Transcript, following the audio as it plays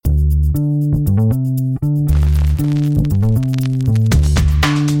Hello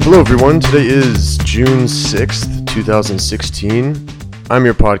everyone, today is June 6th, 2016. I'm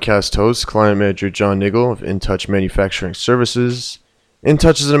your podcast host, client manager John Niggle of InTouch Manufacturing Services.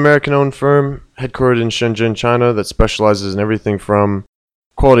 InTouch is an American-owned firm headquartered in Shenzhen, China that specializes in everything from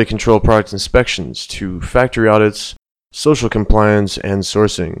quality control product inspections to factory audits, social compliance, and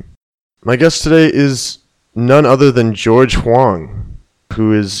sourcing. My guest today is none other than George Huang,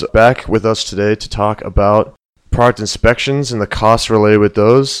 who is back with us today to talk about product inspections and the costs related with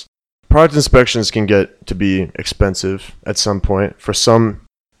those. Product inspections can get to be expensive at some point for some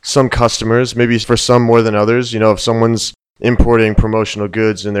customers, maybe for some more than others. You know, if someone's importing promotional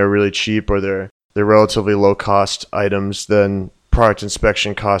goods and they're really cheap or they're relatively low cost items, then product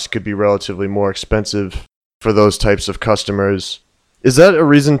inspection costs could be relatively more expensive for those types of customers. Is that a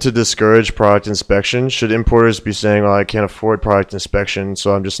reason to discourage product inspection? Should importers be saying, "Oh, I can't afford product inspection,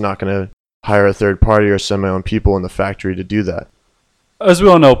 so I'm just not going to hire a third party or send my own people in the factory to do that"? As we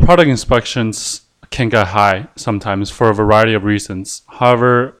all know, product inspections can get high sometimes for a variety of reasons.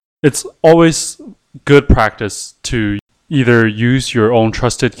 However, it's always good practice to either use your own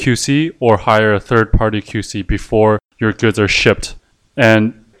trusted QC or hire a third-party QC before your goods are shipped.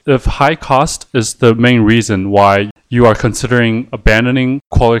 And if high cost is the main reason why you are considering abandoning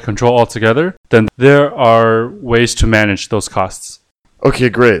quality control altogether, then there are ways to manage those costs. Okay,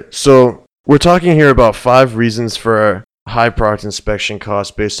 great. So we're talking here about 5 reasons for high product inspection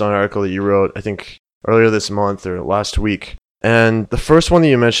costs based on an article that you wrote, I think, earlier this month or last week. And the first one that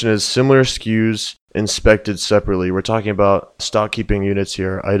you mentioned is similar SKUs inspected separately. We're talking about stock keeping units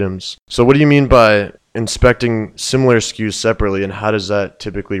here, items. So what do you mean by inspecting similar SKUs separately, and how does that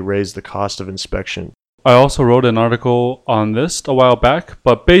typically raise the cost of inspection? I also wrote an article on this a while back,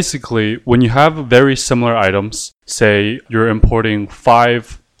 but basically when you have very similar items, say you're importing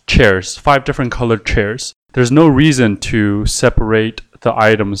 5 chairs, 5 different colored chairs, there's no reason to separate the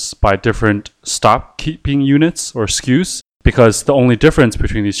items by different stock keeping units or SKUs, because the only difference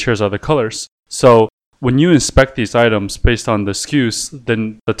between these chairs are the colors. So when you inspect these items based on the SKUs,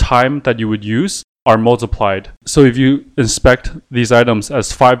 then the time that you would use are multiplied. So if you inspect these items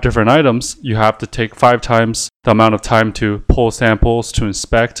as 5 different items, you have to take 5 times the amount of time to pull samples, to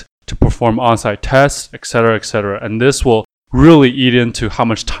inspect, to perform on-site tests, etc., etc. And this will really eat into how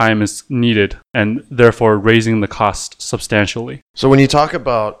much time is needed and therefore raising the cost substantially. So when you talk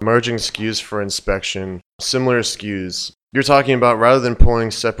about merging SKUs for inspection, similar SKUs, you're talking about rather than pulling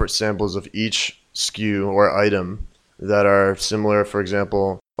separate samples of each SKU or item that are similar, for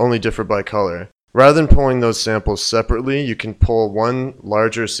example, only differ by color. Rather than pulling those samples separately, you can pull one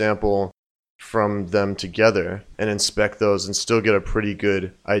larger sample from them together and inspect those and still get a pretty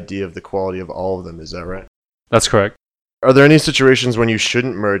good idea of the quality of all of them. Is that right? That's correct. Are there any situations when you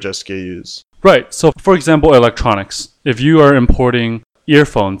shouldn't merge SKUs? Right. So for example, electronics. If you are importing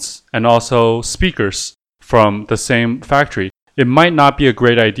earphones and also speakers from the same factory, it might not be a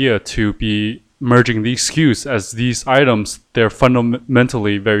great idea to be merging these SKUs, as these items, they're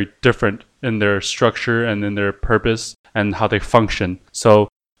fundamentally very different in their structure and in their purpose and how they function. So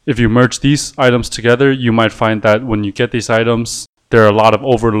if you merge these items together, you might find that when you get these items, there are a lot of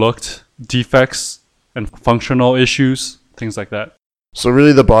overlooked defects and functional issues, things like that. So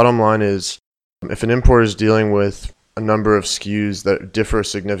really the bottom line is, if an importer is dealing with a number of SKUs that differ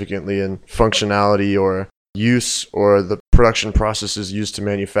significantly in functionality or use or the production processes used to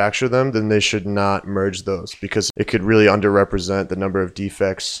manufacture them, then they should not merge those, because it could really underrepresent the number of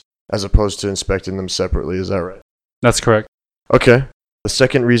defects as opposed to inspecting them separately. Is that right? That's correct. Okay. The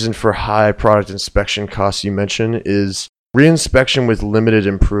second reason for high product inspection costs you mentioned is reinspection with limited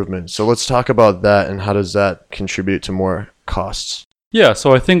improvement. So let's talk about that, and how does that contribute to more costs? Yeah,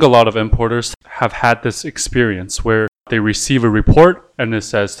 so I think a lot of importers have had this experience where they receive a report and it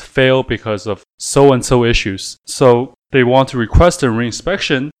says fail because of so-and-so issues. So they want to request a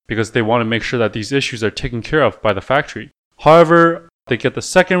reinspection because they want to make sure that these issues are taken care of by the factory. However, they get the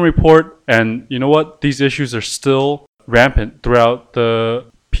second report and you know what? These issues are still rampant throughout the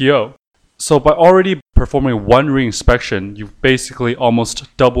PO. So by already performing one reinspection, you've basically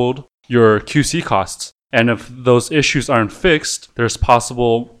almost doubled your QC costs. And if those issues aren't fixed, there's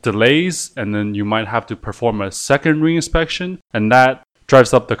possible delays, and then you might have to perform a second reinspection, and that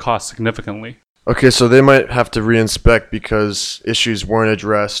drives up the cost significantly. Okay, so they might have to reinspect because issues weren't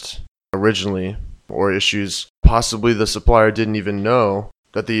addressed originally, or issues possibly the supplier didn't even know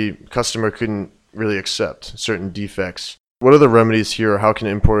that the customer couldn't really accept certain defects. What are the remedies here, or how can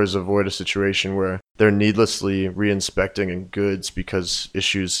importers avoid a situation where they're needlessly reinspecting goods because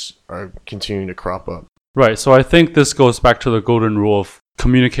issues are continuing to crop up? Right, so I think this goes back to the golden rule of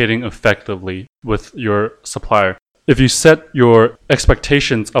communicating effectively with your supplier. If you set your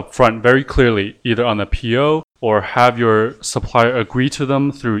expectations up front very clearly, either on the PO or have your supplier agree to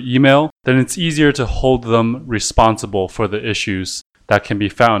them through email, then it's easier to hold them responsible for the issues that can be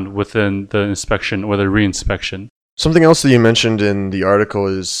found within the inspection or the reinspection. Something else that you mentioned in the article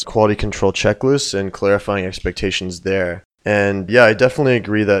is quality control checklists and clarifying expectations there. And yeah, I definitely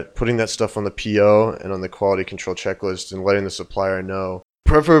agree that putting that stuff on the PO and on the quality control checklist and letting the supplier know,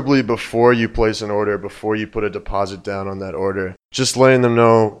 preferably before you place an order, before you put a deposit down on that order, just letting them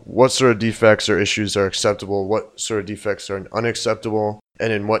know what sort of defects or issues are acceptable, what sort of defects are unacceptable,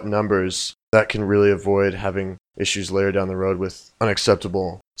 and in what numbers. That can really avoid having issues later down the road with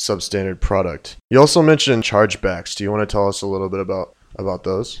unacceptable substandard product. You also mentioned chargebacks. Do you want to tell us a little bit about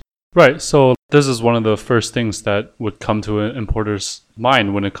those? Right. So this is one of the first things that would come to an importer's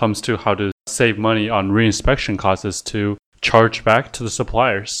mind when it comes to how to save money on reinspection costs, is to charge back to the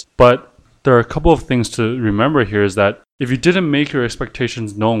suppliers. But there are a couple of things to remember here is that if you didn't make your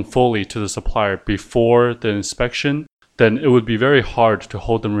expectations known fully to the supplier before the inspection, then it would be very hard to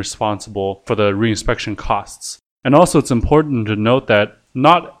hold them responsible for the reinspection costs. And also it's important to note that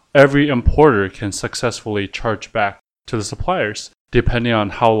not every importer can successfully charge back to the suppliers, depending on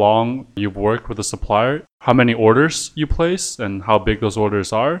how long you've worked with the supplier, how many orders you place, and how big those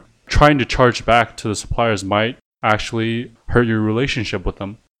orders are. Trying to charge back to the suppliers might actually hurt your relationship with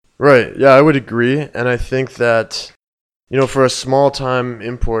them. Right. Yeah, I would agree. And I think that, for a small-time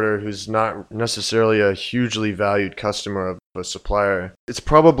importer who's not necessarily a hugely valued customer of a supplier, it's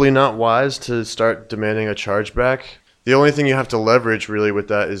probably not wise to start demanding a chargeback. The only thing you have to leverage really with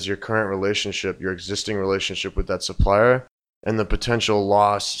that is your current relationship, your existing relationship with that supplier, and the potential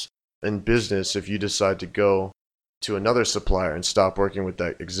loss in business if you decide to go to another supplier and stop working with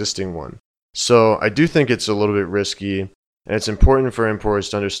that existing one. So I do think it's a little bit risky, and it's important for importers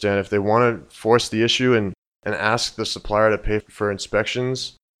to understand if they want to force the issue and ask the supplier to pay for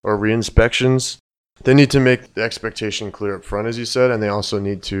inspections or re-inspections, they need to make the expectation clear up front, as you said, and they also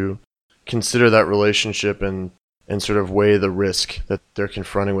need to consider that relationship and sort of weigh the risk that they're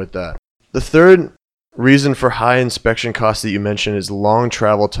confronting with that. The third reason for high inspection costs that you mentioned is long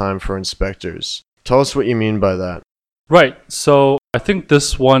travel time for inspectors. Tell us what you mean by that. Right. So I think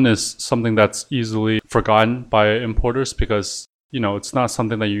this one is something that's easily forgotten by importers because it's not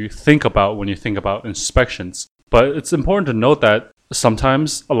something that you think about when you think about inspections. But it's important to note that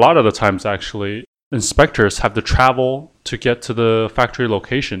sometimes, a lot of the times actually, inspectors have to travel to get to the factory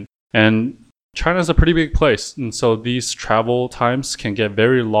location. And China is a pretty big place. And so these travel times can get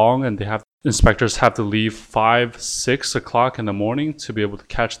very long, and inspectors have to leave 5, 6 o'clock in the morning to be able to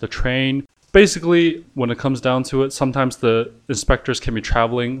catch the train. Basically, when it comes down to it, sometimes the inspectors can be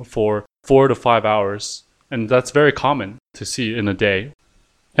traveling for 4 to 5 hours. And that's very common to see in a day.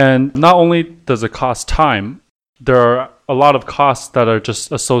 And not only does it cost time, there are a lot of costs that are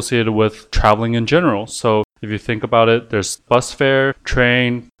just associated with traveling in general. So if you think about it, there's bus fare,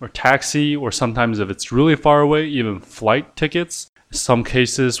 train, or taxi, or sometimes if it's really far away, even flight tickets. Some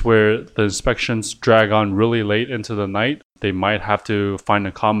cases where the inspections drag on really late into the night, they might have to find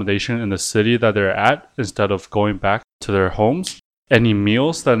accommodation in the city that they're at instead of going back to their homes. Any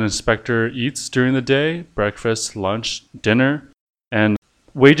meals that an inspector eats during the day, breakfast, lunch, dinner, and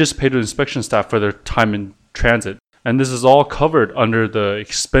wages paid to inspection staff for their time in transit. And this is all covered under the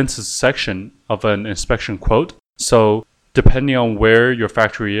expenses section of an inspection quote. So depending on where your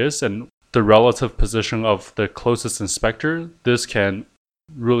factory is and the relative position of the closest inspector, this can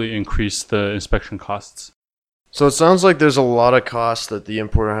really increase the inspection costs. So it sounds like there's a lot of costs that the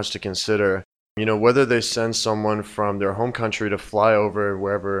importer has to consider. Whether they send someone from their home country to fly over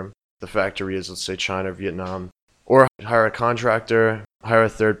wherever the factory is, let's say China or Vietnam, or hire a contractor, hire a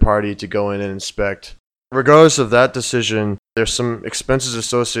third party to go in and inspect. Regardless of that decision, there's some expenses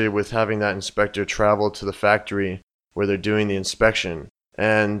associated with having that inspector travel to the factory where they're doing the inspection.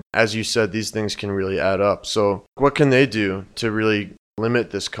 And as you said, these things can really add up. So what can they do to really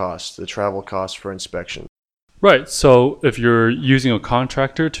limit this cost, the travel cost for inspection? Right. So if you're using a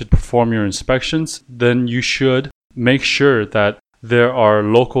contractor to perform your inspections, then you should make sure that there are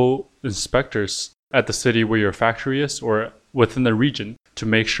local inspectors at the city where your factory is or within the region to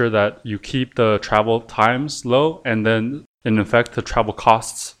make sure that you keep the travel times low and then, in effect, the travel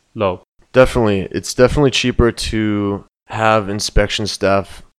costs low. Definitely. It's definitely cheaper to have inspection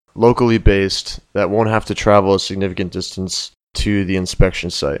staff locally based that won't have to travel a significant distance to the inspection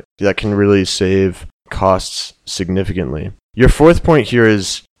site. That can really save costs significantly. Your fourth point here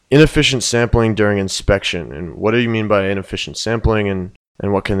is inefficient sampling during inspection. And what do you mean by inefficient sampling and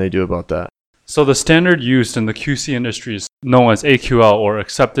what can they do about that? So the standard used in the QC industry is known as AQL, or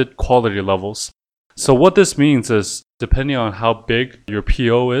Accepted Quality Levels. So what this means is, depending on how big your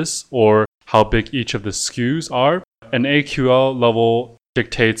PO is or how big each of the SKUs are, an AQL level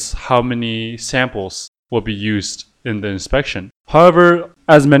dictates how many samples will be used in the inspection. However,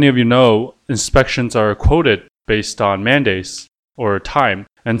 as many of you know, inspections are quoted based on mandates or time.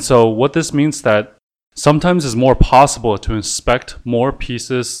 And so what this means that sometimes it's more possible to inspect more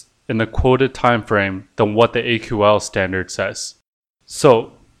pieces in the quoted time frame than what the AQL standard says.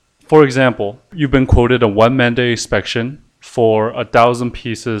 So, for example, you've been quoted a 1 mandate inspection for 1,000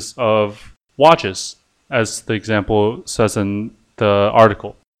 pieces of watches, as the example says in the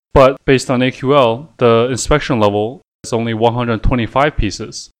article. But based on AQL, the inspection level is only 125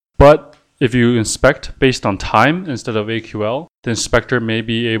 pieces. But if you inspect based on time instead of AQL, the inspector may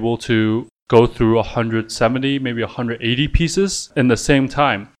be able to go through 170, maybe 180 pieces in the same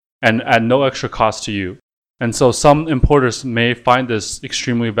time and at no extra cost to you. And so some importers may find this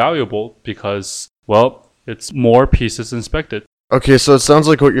extremely valuable because, well, it's more pieces inspected. Okay, so it sounds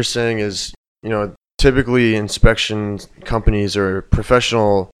like what you're saying is, typically inspection companies or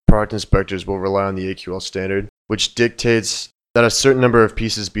professional product inspectors will rely on the AQL standard, which dictates that a certain number of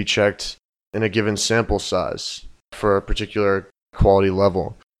pieces be checked in a given sample size for a particular quality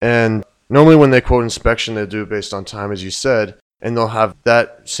level. And normally when they quote inspection, they do it based on time, as you said, and they'll have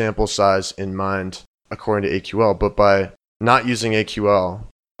that sample size in mind according to AQL. But by not using AQL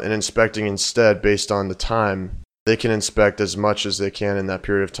and inspecting instead based on the time, they can inspect as much as they can in that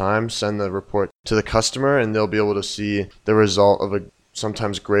period of time, send the report to the customer, and they'll be able to see the result of a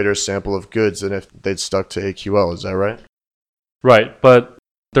sometimes greater sample of goods than if they'd stuck to AQL. Is that right? Right, but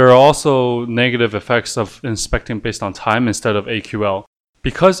there are also negative effects of inspecting based on time instead of AQL.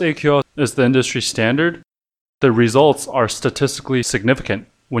 Because AQL is the industry standard, the results are statistically significant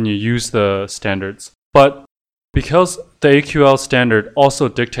when you use the standards. But because the AQL standard also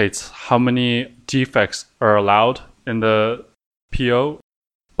dictates how many defects are allowed in the PO,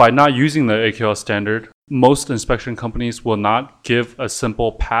 by not using the AQL standard, most inspection companies will not give a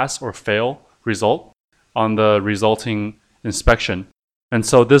simple pass or fail result on the resulting inspection. And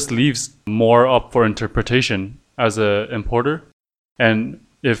so this leaves more up for interpretation as an importer. And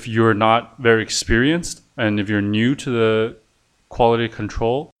if you're not very experienced and if you're new to the quality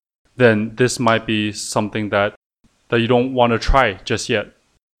control, then this might be something that you don't want to try just yet.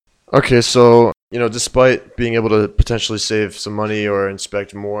 Okay, so, despite being able to potentially save some money or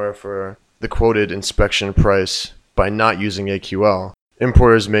inspect more for the quoted inspection price by not using AQL,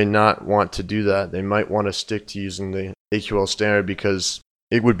 importers may not want to do that. They might want to stick to using the AQL standard because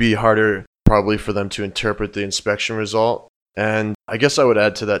it would be harder probably for them to interpret the inspection result. And I guess I would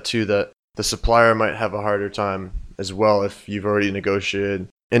add to that too that the supplier might have a harder time as well if you've already negotiated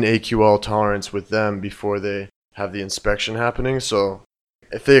an AQL tolerance with them before they have the inspection happening. So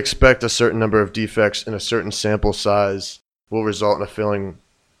if they expect a certain number of defects in a certain sample size will result in a failing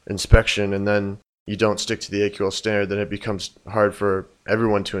inspection, and then you don't stick to the AQL standard, then it becomes hard for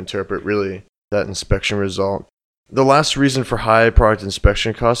everyone to interpret really that inspection result. The last reason for high product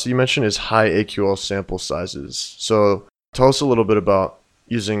inspection costs that you mentioned is high AQL sample sizes. So tell us a little bit about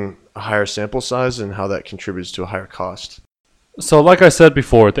using a higher sample size and how that contributes to a higher cost. So like I said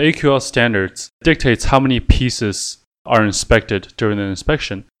before, the AQL standards dictates how many pieces are inspected during the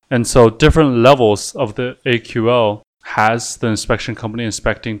inspection. And so different levels of the AQL has the inspection company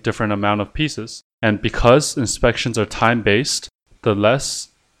inspecting different amount of pieces. And because inspections are time-based, the less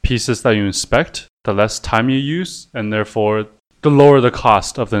pieces that you inspect, the less time you use, and therefore the lower the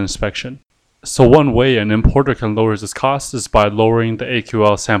cost of the inspection. So one way an importer can lower this cost is by lowering the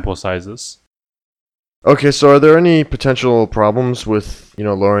AQL sample sizes. Okay, so are there any potential problems with,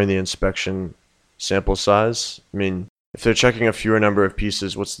 lowering the inspection sample size? I mean, if they're checking a fewer number of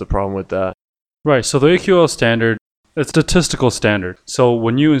pieces, what's the problem with that? Right, so the AQL standard, it's a statistical standard. So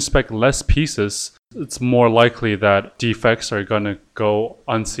when you inspect less pieces, it's more likely that defects are going to go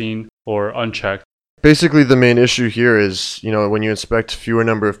unseen or unchecked. Basically, the main issue here is, when you inspect fewer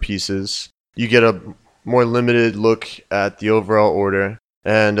number of pieces, you get a more limited look at the overall order.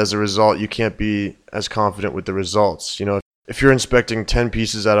 And as a result, you can't be as confident with the results. If you're inspecting 10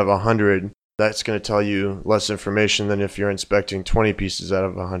 pieces out of 100, that's going to tell you less information than if you're inspecting 20 pieces out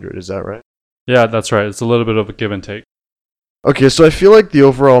of 100. Is that right? Yeah, that's right. It's a little bit of a give and take. Okay, so I feel like the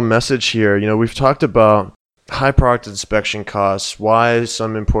overall message here, we've talked about high product inspection costs, why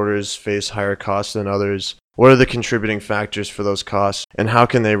some importers face higher costs than others, what are the contributing factors for those costs, and how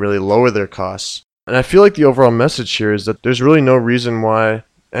can they really lower their costs. And I feel like the overall message here is that there's really no reason why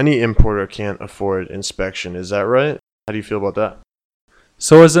any importer can't afford inspection. Is that right? How do you feel about that?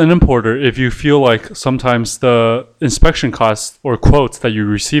 So as an importer, if you feel like sometimes the inspection costs or quotes that you're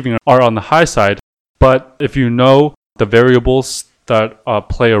receiving are on the high side, but if you know the variables that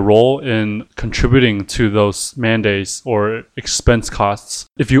play a role in contributing to those mandates or expense costs,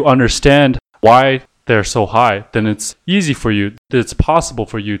 if you understand why they're so high, then it's easy for you, it's possible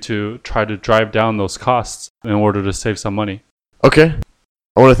for you to try to drive down those costs in order to save some money. Okay.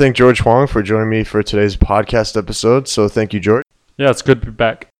 I want to thank George Huang for joining me for today's podcast episode. So thank you, George. Yeah, it's good to be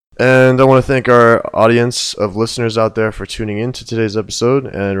back. And I want to thank our audience of listeners out there for tuning in to today's episode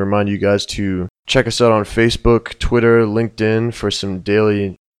and remind you guys to check us out on Facebook, Twitter, LinkedIn for some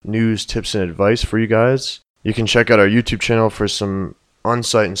daily news, tips, and advice for you guys. You can check out our YouTube channel for some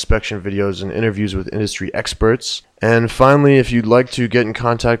on-site inspection videos and interviews with industry experts. And finally, if you'd like to get in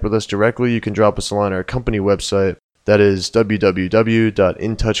contact with us directly, you can drop us a line on our company website. That is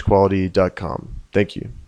www.intouchquality.com. Thank you.